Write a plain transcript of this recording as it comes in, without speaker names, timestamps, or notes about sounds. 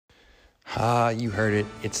You heard it.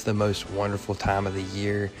 It's the most wonderful time of the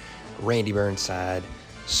year. Randy Burnside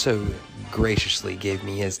so graciously gave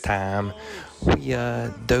me his time. We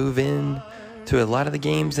dove in to a lot of the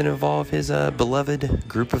games that involve his beloved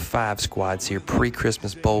Group of Five squads here,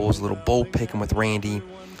 pre-Christmas bowls, a little bowl picking with Randy,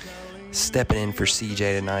 stepping in for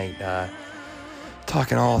CJ tonight,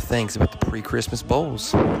 talking all things about the pre-Christmas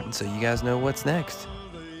bowls. And so you guys know what's next.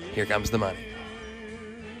 Here comes the money.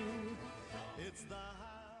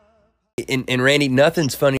 And Randy,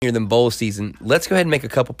 nothing's funnier than bowl season. Let's go ahead and make a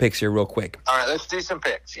couple picks here real quick. All right, let's do some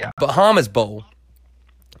picks, yeah. Bahamas Bowl,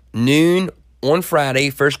 noon on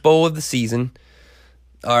Friday, first bowl of the season.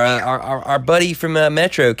 Our buddy from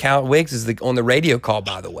Metro, Cal Wiggs, is on the radio call,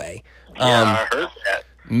 by the way. I heard that.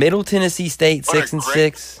 Middle Tennessee State,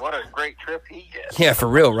 6-6. What a great trip he gets. Yeah, for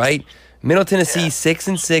real, right? Middle Tennessee,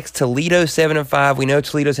 6-6. Toledo, 7-5. We know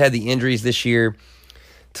Toledo's had the injuries this year.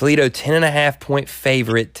 Toledo, 10.5-point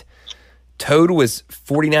favorite. Total is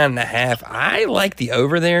 49.5. I like the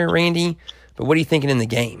over there, Randy, but what are you thinking in the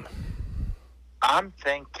game? I'm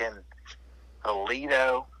thinking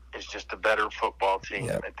Toledo is just a better football team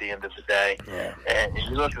at the end of the day. Yeah. And if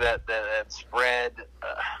you look at that spread,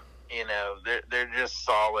 they're just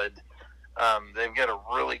solid. They've got a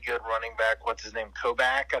really good running back. What's his name?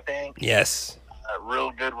 Kovac, I think. Yes. A real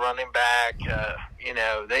good running back.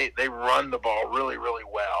 They run the ball really, really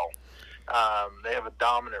well. They have a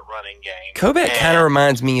dominant running game. Kovac kind of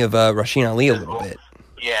reminds me of Rasheen Ali a little bit.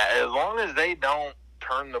 Yeah, as long as they don't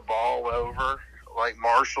turn the ball over like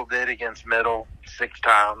Marshall did against Middle 6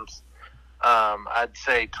 times, I'd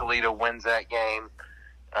say Toledo wins that game,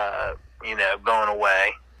 going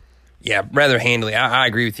away. Yeah, rather handily. I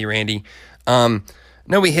agree with you, Randy. No,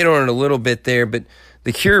 we hit on it a little bit there, but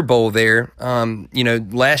the Cure Bowl there,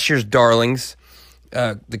 last year's darlings,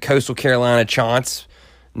 the Coastal Carolina Chants,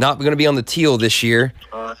 not going to be on the teal this year,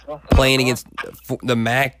 playing against the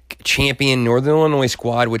MAC champion Northern Illinois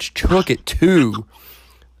squad, which took it to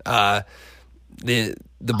the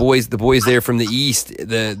boys there from the East,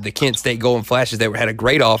 the Kent State Golden Flashes that had a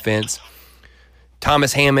great offense.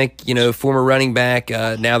 Thomas Hammock, former running back,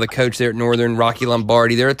 now the coach there at Northern, Rocky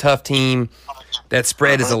Lombardi. They're a tough team. That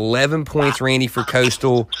spread is 11 points, Randy, for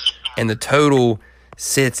Coastal, and the total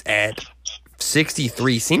sits at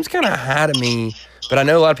 63. Seems kind of high to me, but I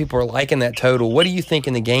know a lot of people are liking that total. What do you think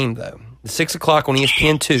in the game, though? The 6 o'clock on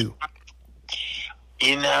ESPN2.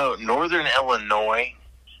 Northern Illinois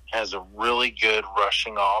has a really good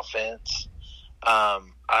rushing offense.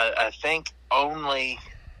 I think only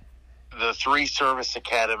the 3 service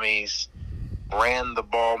academies ran the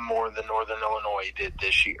ball more than Northern Illinois did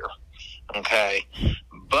this year. Okay?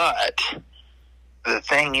 But the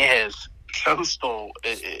thing is, Coastal...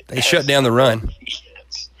 They shut down the run.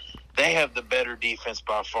 Defense. They have the better defense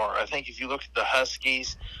by far. I think if you look at the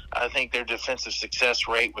Huskies, I think their defensive success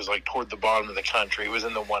rate was like toward the bottom of the country. It was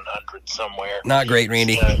in the 100 somewhere. Not great,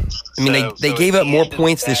 Randy. They gave up more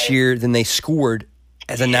points this year than they scored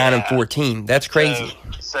as a 9-4 team. That's crazy.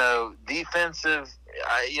 So defensive,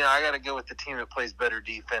 I got to go with the team that plays better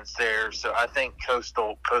defense there. So I think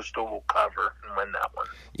Coastal will cover and win that one.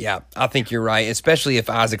 Yeah, I think you're right, especially if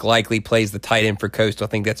Isaac Likely plays the tight end for Coastal. I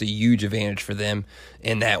think that's a huge advantage for them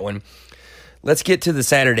in that one. Let's get to the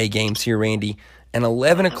Saturday games here, Randy. An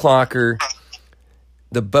 11 o'clocker,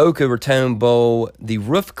 the Boca Raton Bowl, the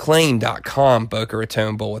roofclaim.com Boca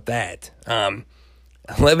Raton Bowl with that.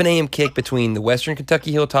 11 a.m. kick between the Western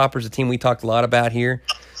Kentucky Hilltoppers, a team we talked a lot about here,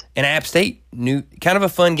 and App State. Kind of a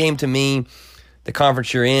fun game to me. The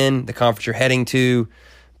conference you're in, the conference you're heading to,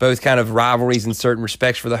 both kind of rivalries in certain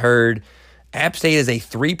respects for the Herd. App State is a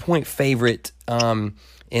 3-point favorite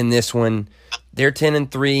in this one. They're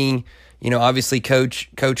 10-3. Obviously Coach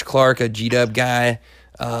Clark, a G-Dub guy,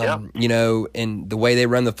 and the way they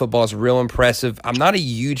run the football is real impressive. I'm not a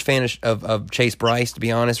huge fan of Chase Bryce, to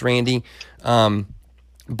be honest, Randy.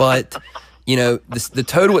 But, the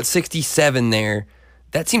total at 67 there,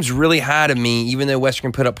 that seems really high to me, even though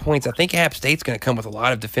Western can put up points. I think App State's going to come with a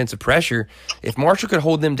lot of defensive pressure. If Marshall could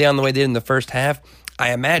hold them down the way they did in the first half,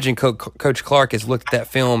 I imagine Coach Clark has looked at that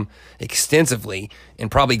film extensively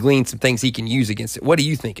and probably gleaned some things he can use against it. What are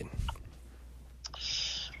you thinking?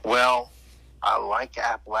 Well, I like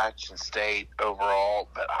Appalachian State overall,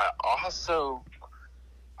 but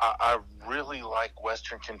I really like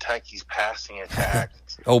Western Kentucky's passing attack.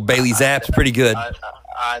 Bailey Zapp's pretty good.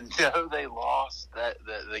 I know they lost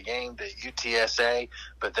the game to UTSA,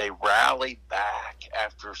 but they rallied back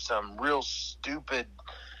after some real stupid,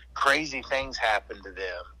 crazy things happened to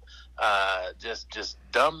them. Just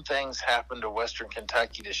dumb things happened to Western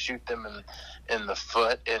Kentucky to shoot them in the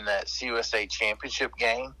foot in that CUSA championship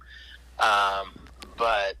game.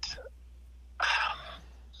 But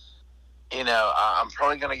I'm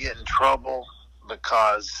probably going to get in trouble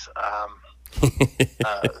because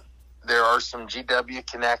there are some GW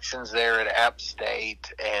connections there at App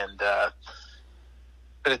State,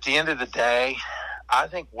 but at the end of the day, I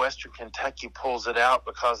think Western Kentucky pulls it out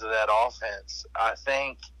because of that offense. I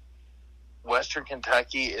think Western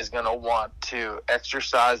Kentucky is going to want to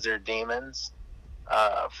exercise their demons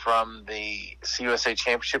from the CUSA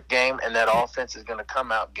Championship game, and that offense is going to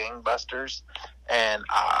come out gangbusters. And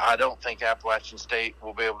I don't think Appalachian State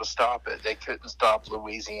will be able to stop it. They couldn't stop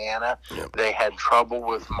Louisiana. Yep. They had trouble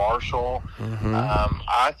with Marshall. Mm-hmm.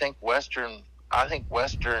 I think Western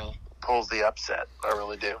pulls the upset. I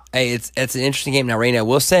really do. Hey, it's an interesting game. Now, Randy, I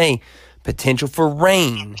will say potential for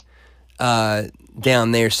rain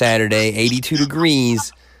down there Saturday, 82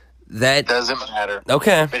 degrees. That doesn't matter.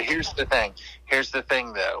 Okay. But here's the thing.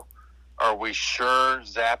 Though. Are we sure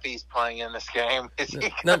Zappy's playing in this game?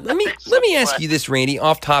 Now, let me ask you this, Randy,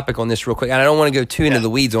 off topic on this real quick. I don't want to go too into the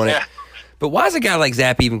weeds on it. But why is a guy like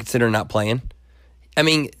Zappy even considering not playing? I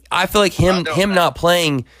mean, I feel like him not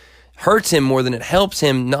playing hurts him more than it helps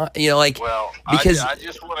him. Because I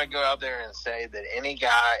just want to go out there and say that any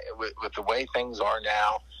guy with the way things are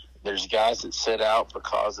now, there's guys that sit out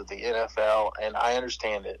because of the NFL, and I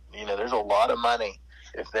understand it. There's a lot of money.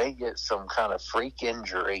 If they get some kind of freak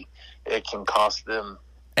injury, it can cost them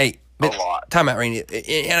a lot. Time out, Randy.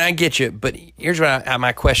 And I get you, but here's what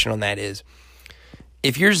my question on that is.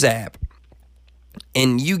 If you're Zap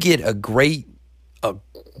and you get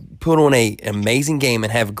put on an amazing game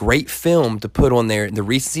and have great film to put on there, the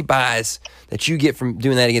recency bias that you get from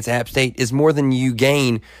doing that against App State is more than you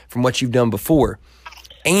gain from what you've done before.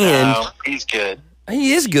 And he's good.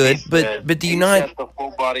 He is good, but do you not? He's got the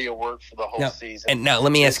full body of work for the whole season. And now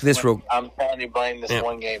let me ask this real. I'm telling you, blame this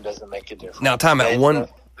one game doesn't make a difference. Now, time out.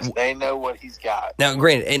 They know what he's got. Now,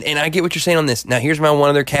 granted, and I get what you're saying on this. Now, here's my one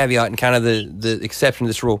other caveat and kind of the exception to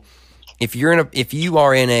this rule. If you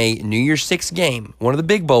are in a New Year's Six game, one of the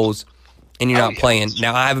big bowls, and you're not playing,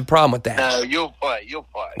 now I have a problem with that. No, you'll play.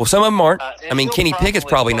 Well, some of them aren't. Kenny Pickett's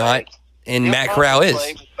probably not. And Matt Corral is.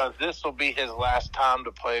 Because this will be his last time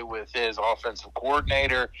to play with his offensive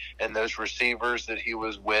coordinator and those receivers that he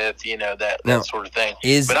was with, that sort of thing.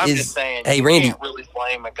 But I'm just saying, hey, Randy, can't really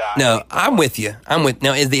blame a guy. No, I'm with you.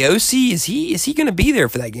 Now, is the OC, is he going to be there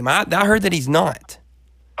for that game? I heard that he's not.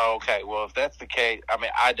 Okay, well, if that's the case,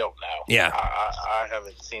 I don't know. Yeah. I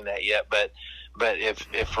haven't seen that yet, but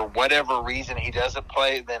if for whatever reason he doesn't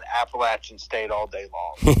play, then Appalachian State all day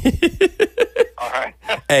long. All right.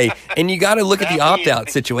 Hey, and you got to look at the opt-out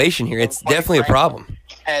situation here. It's definitely a problem.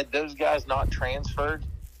 Had those guys not transferred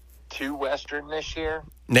to Western this year,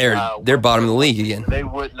 they're bottom of the league again. They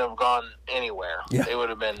wouldn't have gone anywhere. Yeah. They would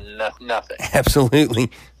have been nothing. Absolutely.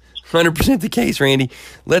 100% the case, Randy.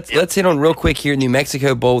 Let's hit on real quick here. New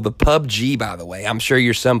Mexico Bowl, the PUBG, by the way. I'm sure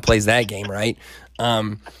your son plays that game, right?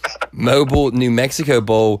 Mobile New Mexico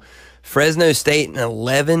Bowl. Fresno State, an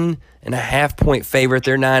 11.5-point favorite.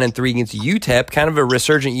 They're 9-3 against UTEP. Kind of a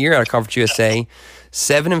resurgent year out of Conference USA.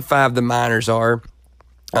 7-5 the Miners are.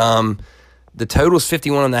 The total's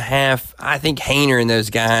 51.5. I think Hainer and those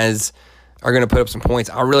guys are going to put up some points.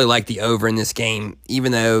 I really like the over in this game,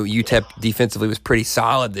 even though UTEP defensively was pretty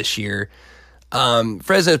solid this year.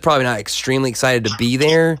 Fresno's probably not extremely excited to be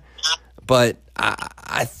there, but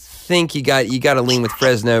I think you got to lean with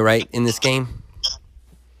Fresno, right, in this game?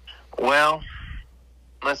 Well,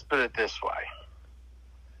 let's put it this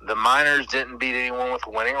way. The Miners didn't beat anyone with a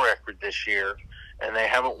winning record this year, and they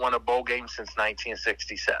haven't won a bowl game since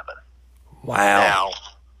 1967. Wow. Now,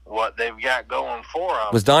 what they've got going for them...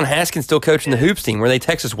 Was Don Haskins still coaching the Hoops team? Were they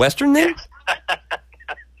Texas Western then?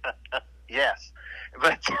 Yes.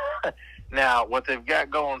 But now, what they've got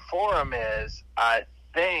going for them is, I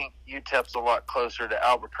think UTEP's a lot closer to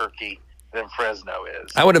Albuquerque than Fresno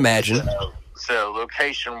is. I would imagine. So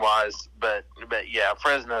location-wise, but yeah,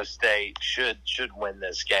 Fresno State should win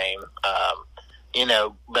this game.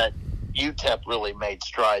 But UTEP really made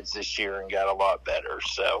strides this year and got a lot better.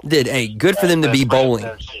 So good for them to be bowling.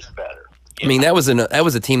 Just better. I mean, that was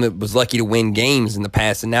a team that was lucky to win games in the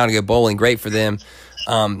past, and now to go bowling, great for them.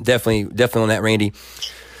 Definitely on that, Randy.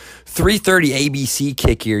 3:30 ABC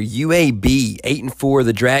kick here. UAB 8-4,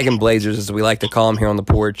 the Dragon Blazers, as we like to call them here on the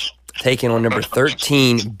porch, taking on number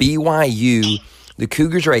 13 BYU. The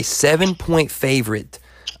Cougars are a 7-point favorite,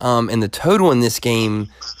 and the total in this game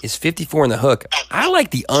is 54 in the hook. I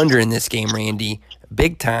like the under in this game, Randy,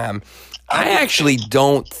 big time. I actually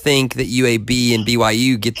don't think that UAB and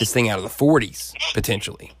BYU get this thing out of the 40s,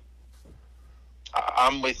 potentially.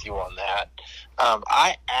 I'm with you on that.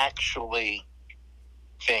 I actually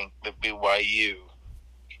think that BYU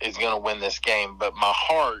is going to win this game, but my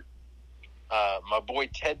heart My boy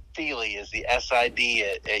Ted Feely is the SID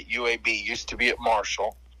at UAB. Used to be at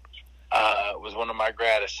Marshall. Was one of my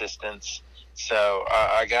grad assistants. So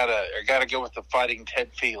I gotta go with the Fighting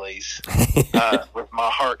Ted Feelys with my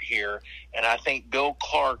heart here. And I think Bill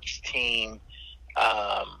Clark's team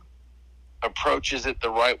approaches it the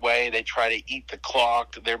right way. They try to eat the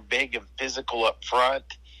clock. They're big and physical up front.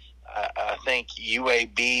 I think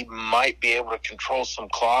UAB might be able to control some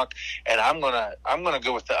clock, and I'm gonna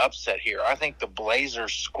go with the upset here. I think the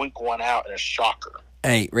Blazers squeak one out in a shocker.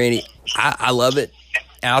 Hey, Randy, I love it.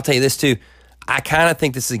 And I'll tell you this too. I kind of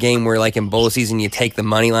think this is a game where, like in bowl season, you take the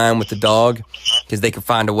money line with the dog because they can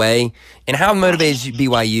find a way. And how motivated is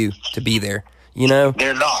BYU to be there? You know,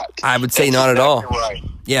 they're not. I would say not exactly at all. Right.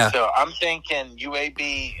 Yeah. So I'm thinking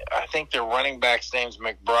UAB. I think their running back's name's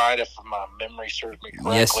McBride, if my memory serves me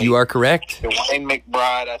correctly. Yes, you are correct. Dwayne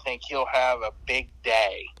McBride. I think he'll have a big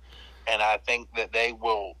day, and I think that they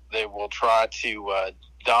will try to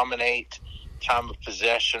dominate time of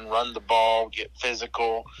possession, run the ball, get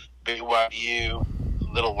physical. BYU,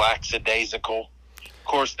 a little lackadaisical. Of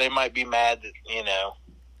course, they might be mad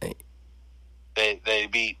that they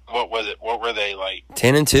beat, what was it? What were they, like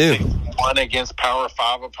 10-2? Won against Power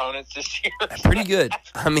 5 opponents this year. Pretty good.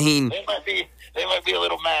 I mean, they might be a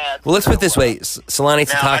little mad. Well, let's put it this way: Solani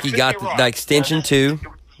Sitake got the extension too.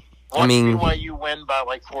 I mean, BYU win by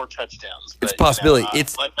like 4 touchdowns. It's a possibility.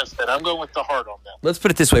 It's like I said, I'm going with the heart on that. Let's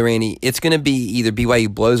put it this way, Randy. It's going to be either BYU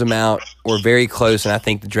blows them out or very close, and I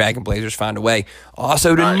think the Dragon Blazers find a way.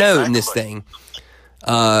 Also to note in this thing,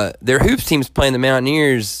 their hoops team's playing the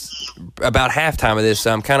Mountaineers about halftime of this,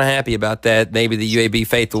 so I'm kind of happy about that. Maybe the UAB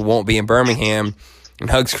faithful won't be in Birmingham, and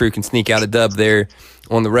Hugs Crew can sneak out a dub there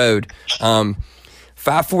on the road.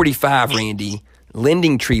 5:45, Randy,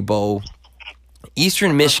 Lending Tree Bowl.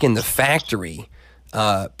 Eastern Michigan, the Factory,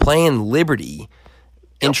 playing Liberty.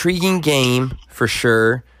 Intriguing game for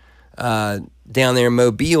sure. Down there in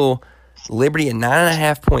Mobile, Liberty a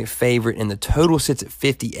 9.5-point favorite, and the total sits at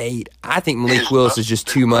 58. I think Malik Willis is just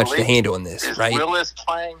too much to handle in this, right? Is Willis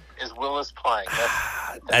playing?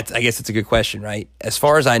 I guess it's a good question, right? As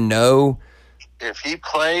far as I know, if he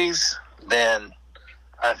plays, then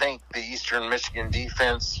I think the Eastern Michigan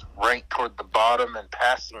defense ranked toward the bottom in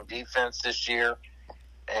passing defense this year,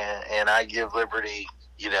 and I give Liberty,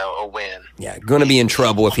 a win. Yeah, going to be in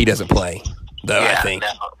trouble if he doesn't play, though, I think.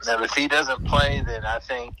 Now, if he doesn't play, then I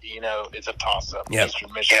think, it's a toss-up. Yep.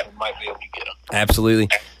 Eastern Michigan might be able to get him. Absolutely.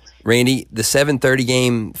 Randy, the 7:30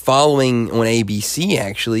 game following on ABC,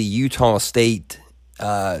 actually, Utah State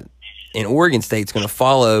and Oregon State's going to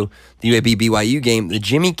follow the UAB-BYU game, the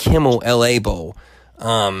Jimmy Kimmel L.A. Bowl.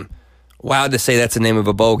 Wild to say that's the name of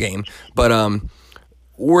a bowl game. But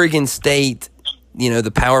Oregon State,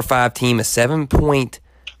 the Power 5 team, a 7-point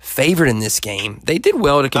favorite in this game. They did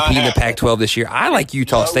well to compete in the Pac-12 this year. I like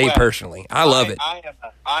Utah State personally. I love it.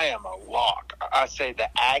 I am a lock. I say the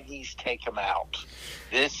Aggies take them out.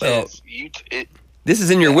 This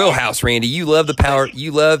is in your wheelhouse, Randy. You love the power.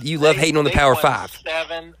 You love hating on the Power 5.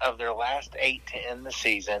 7 of their last 8 to end the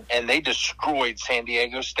season, and they destroyed San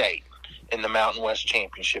Diego State in the Mountain West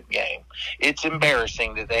Championship game. It's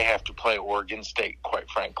embarrassing that they have to play Oregon State, quite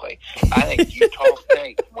frankly. I think Utah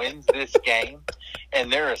State wins this game, and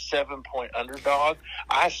they're a 7-point underdog.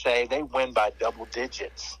 I say they win by double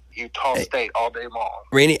digits. Utah State all day long.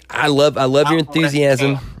 Randy, I love your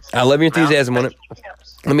enthusiasm. I love your enthusiasm on it.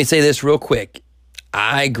 Let me say this real quick.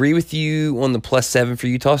 I agree with you on the +7 for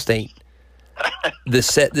Utah State. The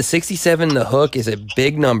 67, the hook is a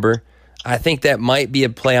big number. I think that might be a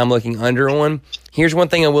play I'm looking under on. Here's one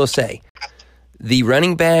thing I will say. The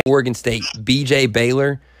running back, Oregon State, B.J.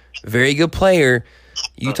 Baylor, very good player.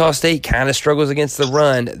 Utah State kind of struggles against the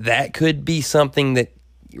run. That could be something that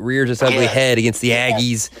rears its ugly head against the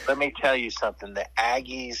Aggies. Let me tell you something. The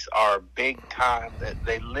Aggies are big time.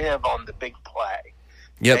 They live on the big play.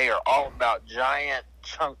 Yep. They are all about giant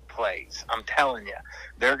chunk plays. I'm telling you.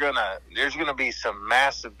 There's gonna be some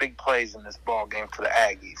massive big plays in this ball game for the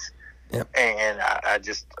Aggies. Yep. And I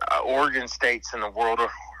just Oregon State's in the world of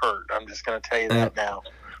hurt. I'm just going to tell you that now.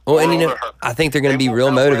 Well, and I think they're going to be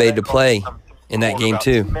real motivated to play in that game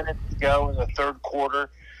too. 2 minutes to go in the third quarter.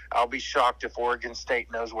 I'll be shocked if Oregon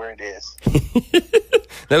State knows where it is.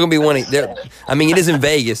 They're going to be wanting. I mean, it is in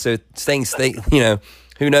Vegas, so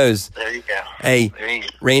who knows? There you go. Hey,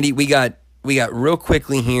 Randy, we got real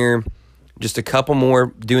quickly here. Just a couple more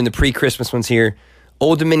doing the pre-Christmas ones here.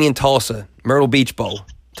 Old Dominion Tulsa, Myrtle Beach Bowl.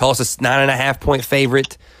 Tulsa's 9.5-point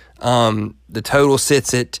favorite. The total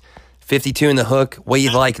sits at 52 in the hook. What do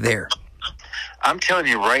you like there? I'm telling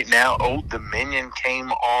you right now, Old Dominion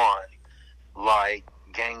came on like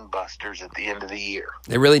gangbusters at the end of the year.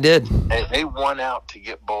 They really did. They won out to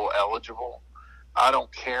get bowl eligible. I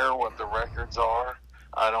don't care what the records are.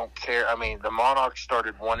 I don't care. I mean, the Monarchs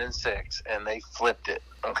started 1-6, and they flipped it.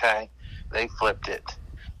 Okay, they flipped it.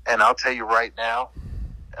 And I'll tell you right now,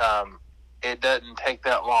 it doesn't take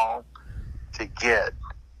that long to get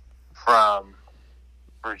from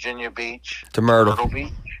Virginia Beach to Myrtle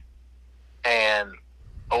Beach, and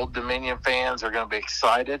Old Dominion fans are going to be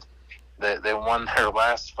excited that they won their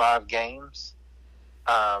last 5 games.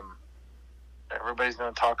 Everybody's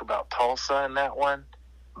going to talk about Tulsa in that one,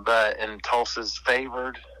 and Tulsa's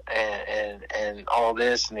favored and all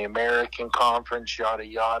this and the American Conference, yada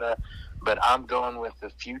yada. But I'm going with the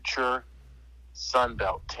future Sun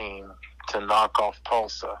Belt team to knock off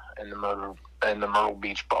Tulsa in the Myrtle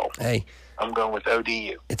Beach Bowl. Hey, I'm going with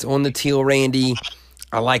ODU. It's on the teal, Randy.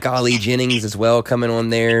 I like Ollie Jennings as well coming on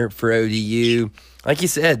there for ODU. Like you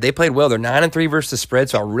said, they played well. They're 9-3 versus the spread,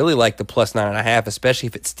 so I really like the plus 9.5, especially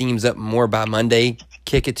if it steams up more by Monday.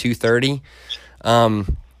 Kick at 2:30.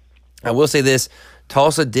 I will say this.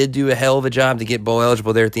 Tulsa did do a hell of a job to get bowl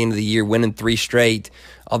eligible there at the end of the year, winning 3 straight.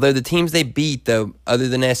 Although the teams they beat, though, other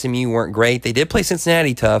than SMU, weren't great. They did play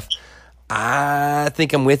Cincinnati tough. I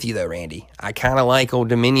think I'm with you, though, Randy. I kind of like Old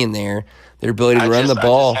Dominion there. Their ability to run the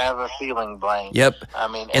ball. I just have a feeling, Blaine. Yep. I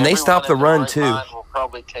mean, and they stopped the run, too. Will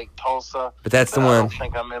probably take Tulsa. But that's the one. I don't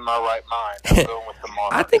think I'm in my right mind. I'm going with the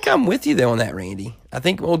Monarchs. I think I'm with you, though, on that, Randy. I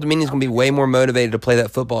think Old Dominion's going to be way more motivated to play that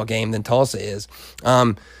football game than Tulsa is.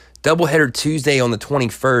 Doubleheader Tuesday on the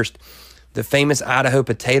 21st, the famous Idaho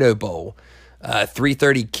Potato Bowl.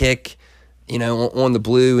 3:30 kick, on the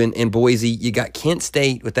blue in Boise. You got Kent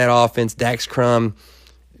State with that offense, Dax Crum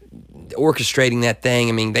orchestrating that thing.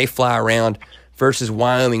 I mean, they fly around versus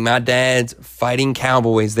Wyoming. My dad's Fighting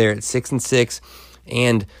Cowboys there at 6-6,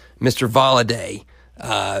 and Mr. Valladay,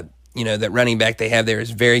 that running back they have there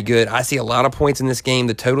is very good. I see a lot of points in this game.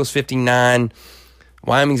 The total's 59.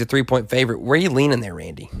 Wyoming's a 3-point favorite. Where are you leaning there,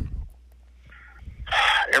 Randy?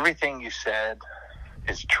 Everything you said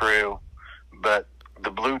is true, but the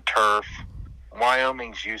blue turf,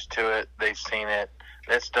 Wyoming's used to it. They've seen it.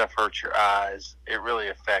 That stuff hurts your eyes. It really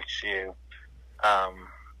affects you.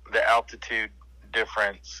 The altitude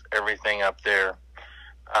difference, everything up there.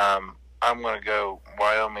 I'm going to go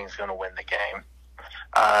Wyoming's going to win the game.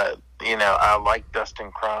 I like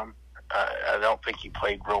Dustin Crum. I don't think he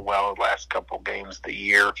played real well the last couple games of the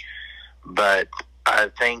year, but I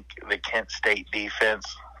think the Kent State defense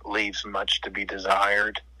leaves much to be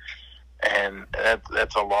desired, and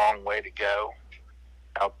that's a long way to go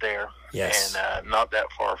out there. Yes. And not that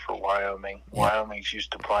far for Wyoming. Yeah. Wyoming's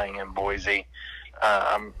used to playing in Boise.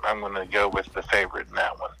 I'm going to go with the favorite in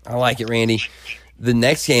that one. I like it, Randy. The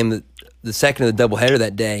next game, the second of the doubleheader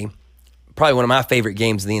that day, probably one of my favorite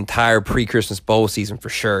games of the entire pre-Christmas bowl season for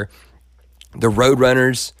sure. The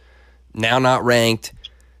Roadrunners, now not ranked,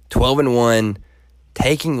 12-1,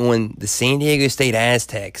 taking on the San Diego State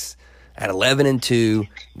Aztecs at 11-2.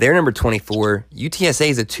 They're number 24. UTSA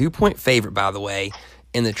is a 2-point favorite, by the way,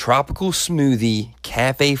 in the Tropical Smoothie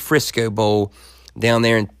Cafe Frisco Bowl down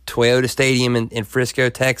there in Toyota Stadium in Frisco,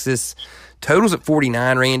 Texas. Totals at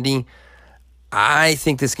 49, Randy. I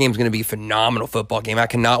think this game's going to be a phenomenal football game. I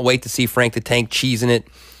cannot wait to see Frank the Tank cheesing it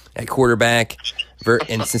at quarterback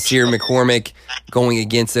and Sincere McCormick going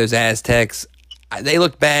against those Aztecs. They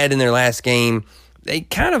looked bad in their last game. They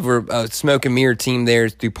kind of were a smoke and mirror team there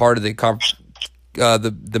through part of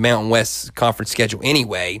the Mountain West Conference schedule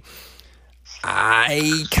anyway.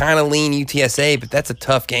 I kind of lean UTSA, but that's a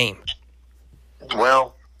tough game.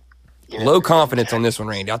 Well, low confidence on this one,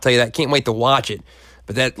 Randy. I'll tell you that. Can't wait to watch it.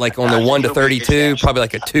 But that, like on the 1-32, probably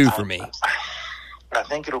like a 2 for me. I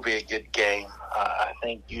think it'll be a good game. I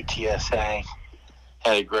think UTSA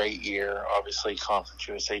had a great year. Obviously, Conference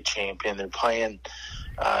USA champion. They're playing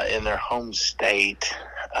in their home state.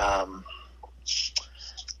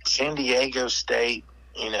 San Diego State,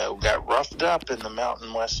 got roughed up in the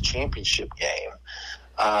Mountain West Championship game.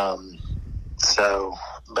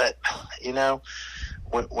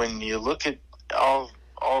 When you look at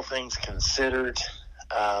all things considered,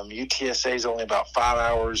 UTSA is only about 5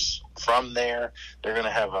 hours from there. They're going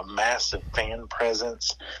to have a massive fan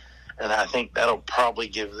presence, and I think that'll probably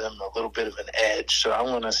give them a little bit of an edge. So I'm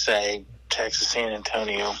going to say Texas San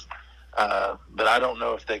Antonio, but I don't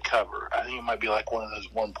know if they cover. I think it might be like one of those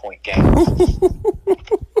 1-point games.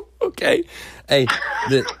 Okay. Hey,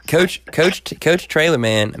 the Coach Trailer,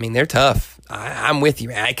 man, I mean, they're tough. I'm with you,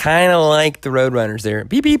 man. I kind of like the Roadrunners there.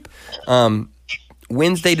 Beep, beep.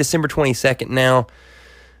 Wednesday, December 22nd now,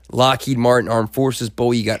 Lockheed Martin Armed Forces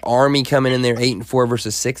Bowl. You got Army coming in there 8-4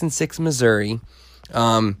 versus 6-6 Missouri.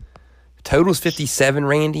 Total's 57,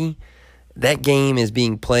 Randy. That game is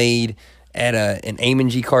being played at an Amon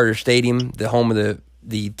G. Carter Stadium, the home of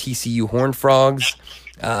the TCU Horned Frogs.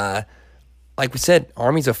 Like we said,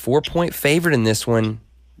 Army's a 4-point favorite in this one,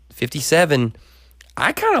 57.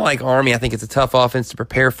 I kind of like Army. I think it's a tough offense to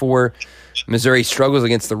prepare for. Missouri struggles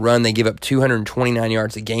against the run. They give up 229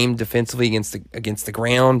 yards a game defensively against the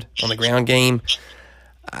ground, on the ground game.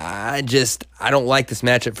 I don't like this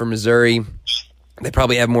matchup for Missouri. They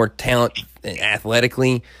probably have more talent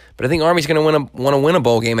athletically, but I think Army's going to want to win a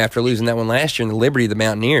bowl game after losing that one last year in the Liberty of the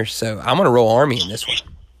Mountaineers. So I'm going to roll Army in this one.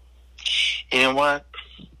 You know what?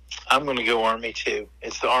 I'm going to go Army too.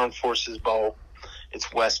 It's the Armed Forces Bowl.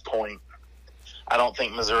 It's West Point. I don't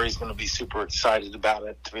think Missouri's going to be super excited about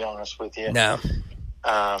it, to be honest with you. No.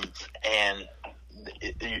 And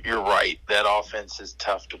you're right. That offense is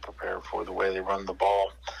tough to prepare for the way they run the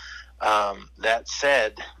ball. That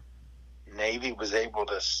said, Navy was able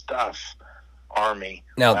to stuff Army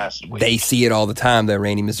last week. They see it all the time, though,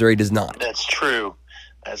 Randy. Missouri does not. That's true.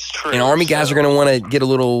 And Army guys are going to want to get a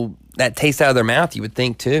little that taste out of their mouth, you would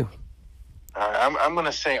think, too. I'm going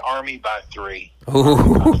to say Army by 3.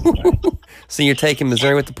 Ooh. So you're taking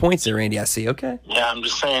Missouri with the points there, Randy, I see. Okay. Yeah, I'm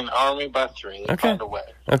just saying Army by 3. They find a way.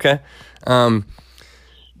 Okay.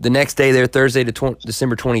 The next day there, Thursday,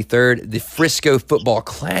 December 23rd, the Frisco Football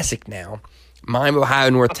Classic now. Miami, Ohio,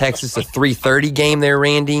 North Texas, a 3:30 game there,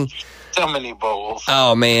 Randy. So many bowls.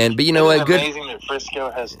 Oh, man. But you know what? It's amazing that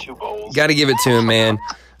Frisco has 2 bowls. Got to give it to him, man.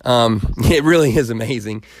 It really is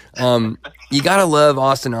amazing. You got to love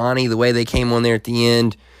Austin Ani, the way they came on there at the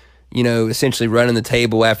end, you know, essentially running the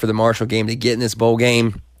table after the Marshall game to get in this bowl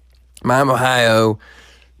game. Miami, Ohio,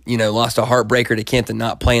 you know, lost a heartbreaker to Kent and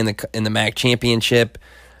not playing in the MAC championship.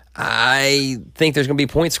 I think there's going to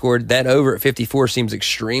be points scored. That over at 54 seems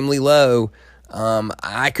extremely low.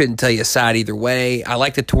 I couldn't tell you a side either way. I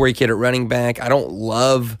like the Tory kid at running back. I don't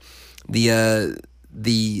love the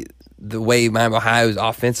way Miami Ohio's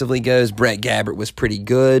offensively goes. Brett Gabbert was pretty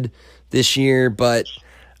good this year, but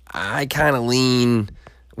I kind of lean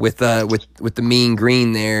with the mean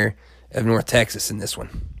green there of North Texas in this one.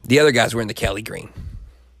 The other guys were in the Kelly green.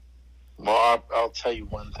 Well, I'll tell you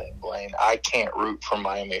one thing, Blaine. I can't root for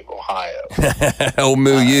Miami of Ohio. Oh,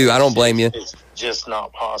 moo you. I don't blame you. It's just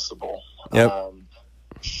not possible. Yep.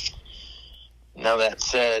 Now, that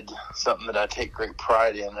said, something that I take great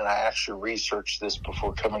pride in, and I actually researched this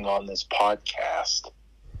before coming on this podcast,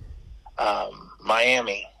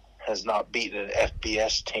 Miami has not beaten an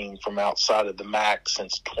FBS team from outside of the MAC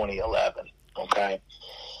since 2011, okay?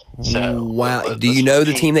 So, wow. Do you know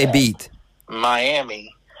the team they beat?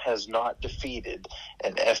 Miami has not defeated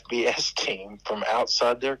an FBS team from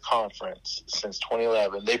outside their conference since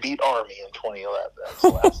 2011. They beat Army in 2011. That's the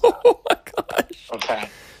last time. Oh, my gosh. Okay.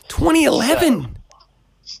 2011. So,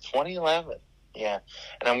 it's 2011, yeah.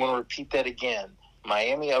 And I'm going to repeat that again.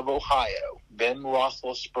 Miami of Ohio, Ben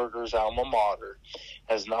Roethlisberger's alma mater,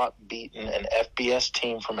 has not beaten an FBS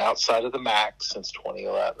team from outside of the MAC since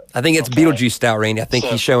 2011. I think it's Beetlejuice style, Randy. I think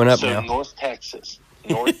he's showing up now. North Texas.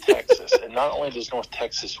 And not only does North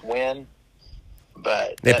Texas win,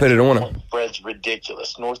 but they put it on them. Spread's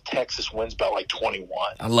ridiculous. North Texas wins by like 21.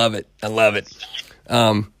 I love it.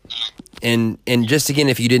 And just again,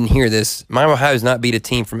 if you didn't hear this, Miami Ohio has not beat a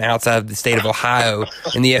team from outside of the state of Ohio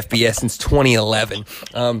in the FBS since 2011.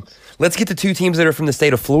 Let's get to 2 teams that are from the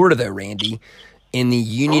state of Florida, though, Randy. In the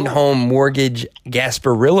Union Home Mortgage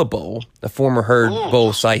Gasparilla Bowl, the former Herd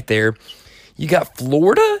Bowl site there, you got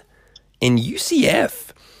Florida and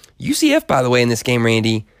UCF. UCF, by the way, in this game,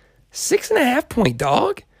 Randy, 6.5-point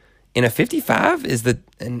dog in a 55 is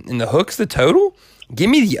and the hook's the total. Give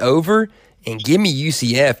me the over and give me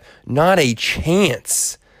UCF. Not a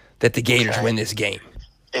chance that the Gators win this game.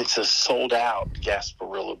 It's a sold-out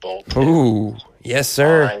Gasparilla Bowl, too. Ooh, yes,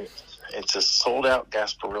 sir. It's a sold-out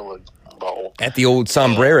Gasparilla Bowl. At the old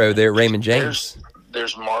Sombrero there at Raymond James.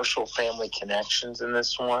 There's Marshall family connections in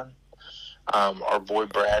this one. Our boy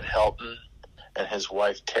Brad Helton and his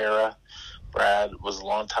wife Tara. Brad was a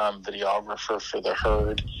longtime videographer for the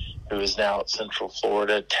Herd, who is now at Central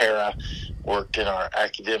Florida. Tara worked in our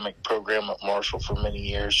academic program at Marshall for many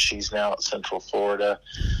years. She's now at Central Florida.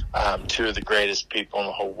 2 of the greatest people in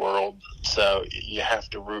the whole world. So you have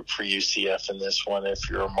to root for UCF in this one if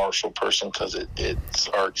you're a Marshall person, because it's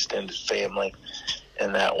our extended family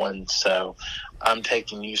in that one. So I'm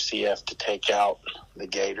taking UCF to take out the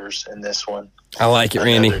Gators in this one. I like it,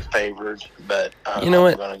 Randy. They're favored, but you know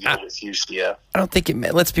what? I'm going to go with UCF. I don't think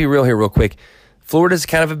let's be real here real quick. Florida's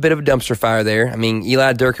kind of a bit of a dumpster fire there. I mean,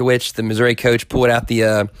 Eli Durkowicz, the Missouri coach, pulled out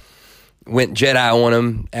went Jedi on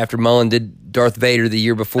him after Mullen did Darth Vader the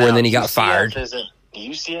year before, and then he got fired.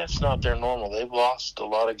 UCF's not their normal. They've lost a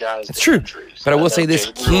lot of guys. That's true. Injuries. But I will say this,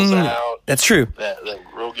 Gabriel's out. That's true. That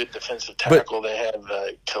real good defensive tackle they have,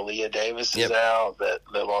 Kalia Davis is out. That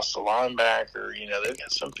they lost a linebacker. They've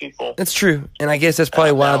got some people. That's true. And I guess that's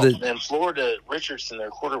probably why and Florida Richardson, their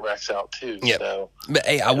quarterback's out too. Yep. So, but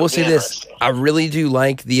hey, I will say this: I really do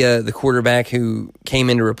like the quarterback who came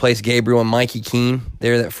in to replace Gabriel and Mikey Keene.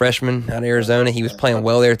 They're that freshman out of Arizona. He was playing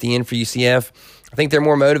well there at the end for UCF. I think they're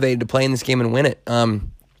more motivated to play in this game and win it.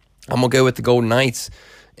 I'm going to go with the Golden Knights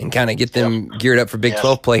and kind of get them geared up for Big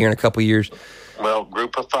 12 play here in a couple years. Well,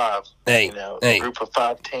 group of 5. Hey. Group of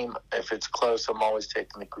 5 team, if it's close, I'm always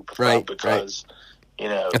taking the group of 5 because,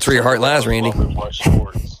 that's where your heart lies, Randy.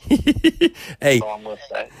 Hey,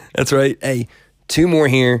 that's right. Hey, 2 more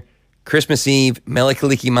here. Christmas Eve, Mele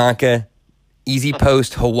Kalikimaka, Easy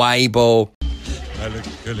Post, Hawaii Bowl. Mele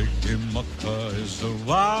Kalikimaka is a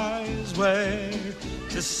wise way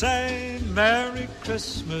to say Merry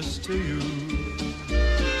Christmas to you.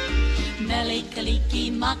 Mele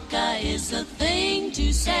Kalikimaka is a thing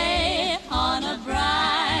to say on a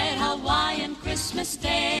bright Hawaiian Christmas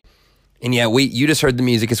day. And yeah, you just heard the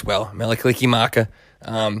music as well. Mele Kalikimaka.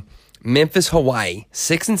 Memphis, Hawaii,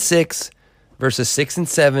 6-6 versus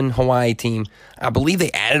 6-7 Hawaii team. I believe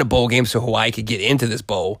they added a bowl game so Hawaii could get into this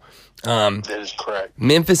bowl. That is correct.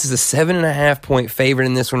 Memphis is a 7.5-point favorite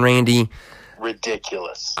in this one, Randy.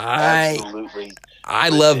 Ridiculous. Absolutely. I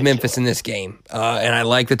love Memphis in this game, and I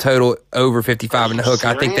like the total over 55 in the hook.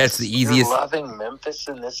 Serious? I think that's the easiest. You're loving Memphis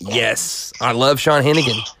in this game? Yes, I love Sean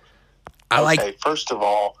Hennigan. First of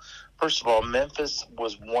all, Memphis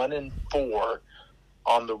was 1-4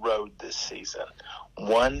 on the road this season.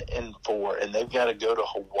 1-4, and they've got to go to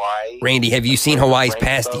Hawaii. Randy, have you seen Hawaii's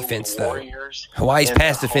pass defense, though? Hawaii's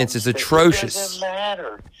pass defense is atrocious.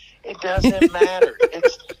 It doesn't matter.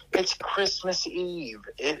 It's Christmas Eve.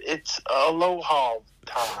 It's Aloha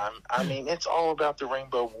time. I mean, it's all about the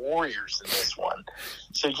Rainbow Warriors in this one.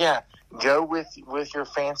 So, yeah, go with your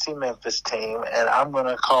fancy Memphis team, and I'm going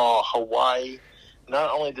to call Hawaii. Not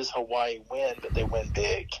only does Hawaii win, but they win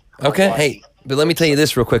big. Okay, hey, but let me tell you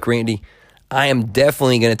this real quick, Randy. I am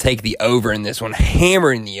definitely going to take the over in this one,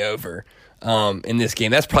 hammering the over in this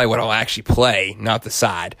game. That's probably what I'll actually play, not the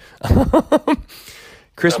side.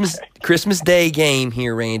 Christmas Day game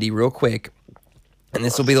here, Randy, real quick. And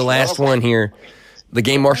this will be the last one here. The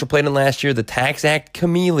game Marshall played in last year, the Tax Act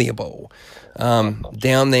Camellia Bowl.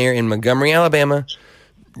 Down there in Montgomery, Alabama.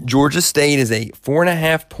 Georgia State is a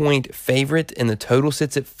 4.5-point favorite, and the total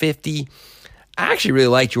sits at 50. I actually really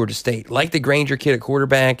like Georgia State. Like the Granger kid at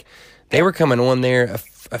quarterback. They were coming on there,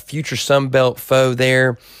 a future Sun Belt foe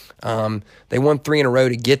there. They won 3 in a row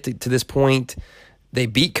to get to this point. They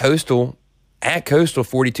beat Coastal at Coastal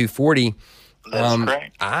 42-40. That's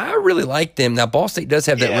great. I really like them. Now, Ball State does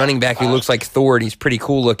have that running back who looks like Thor, and he's pretty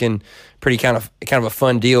cool looking, pretty kind of a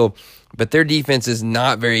fun deal. But their defense is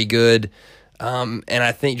not very good. And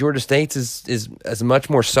I think Georgia State's is a much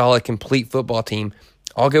more solid, complete football team.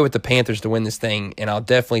 I'll go with the Panthers to win this thing, and I'll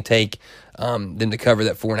definitely take them to cover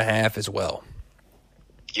that 4.5 as well.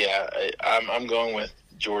 Yeah, I'm going with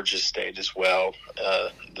Georgia State as well,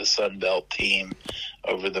 the Sun Belt team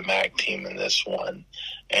over the MAC team in this one.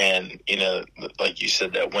 And, like you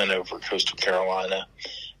said, that win over Coastal Carolina,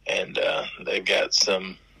 and they've got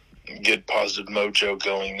some good positive mojo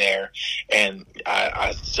going there. And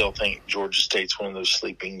I still think Georgia State's one of those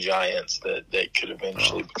sleeping giants that could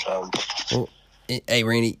eventually become hey,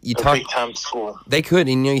 Randy, a big-time school. They could,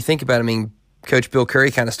 and you think about it, I mean, Coach Bill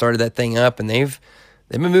Curry kind of started that thing up, and they've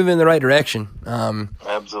been moving in the right direction.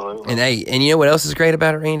 Absolutely. And you know what else is great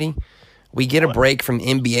about it, Randy? We get a break from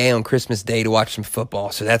NBA on Christmas Day to watch some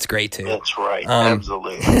football, so that's great too. That's right.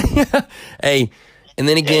 Absolutely. Hey, and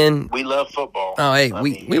then again, we love football. Oh, hey,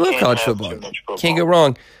 we love college football. Can't go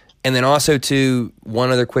wrong. And then also to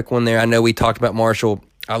one other quick one there. I know we talked about Marshall.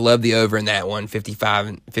 I love the over in that one, 55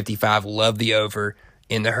 and 55. Love the over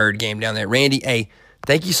in the Herd game down there. Randy, hey,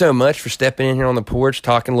 thank you so much for stepping in here on the porch,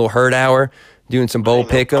 talking a little Herd Hour, doing some bowl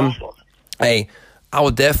pick'em. Hey, I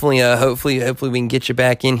will definitely, hopefully we can get you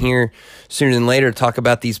back in here sooner than later to talk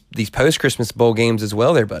about these post-Christmas bowl games as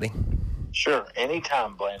well there, buddy. Sure.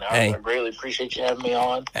 Anytime, Blaine. I greatly appreciate you having me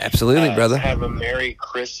on. Absolutely, brother. Have a Merry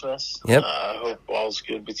Christmas. Yep. I hope all's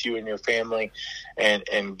good with you and your family.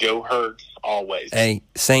 And go Herd always. Hey,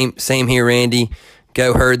 same here, Randy.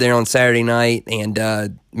 Go Herd there on Saturday night.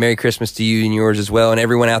 And Merry Christmas to you and yours as well. And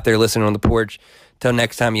everyone out there listening on the porch. Till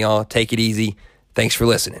next time, y'all, take it easy. Thanks for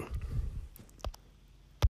listening.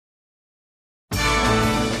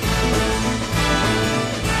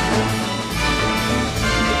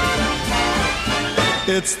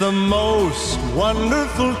 It's the most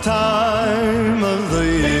wonderful time of the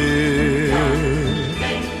year,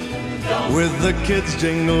 with the kids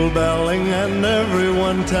jingle belling and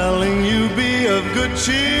everyone telling you be of good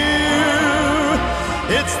cheer.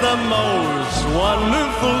 It's the most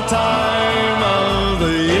wonderful time of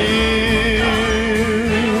the year.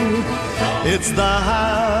 It's the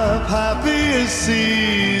happiest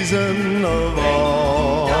season of all,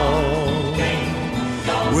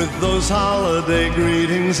 with those holiday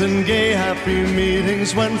greetings and gay happy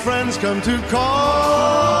meetings when friends come to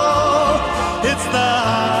call. It's the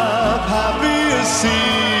happiest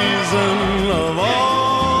season of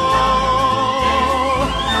all.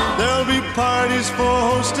 There'll be parties for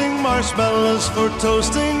hosting, marshmallows for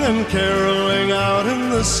toasting, and caroling out in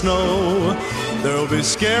the snow. There'll be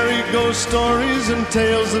scary ghost stories and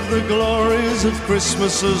tales of the glories of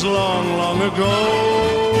Christmases long, long ago.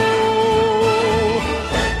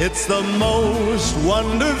 It's the most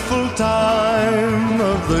wonderful time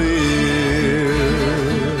of the year.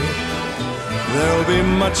 There'll be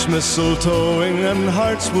much mistletoeing and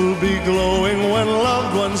hearts will be glowing when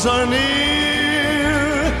loved ones are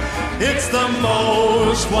near. It's the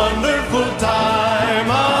most wonderful time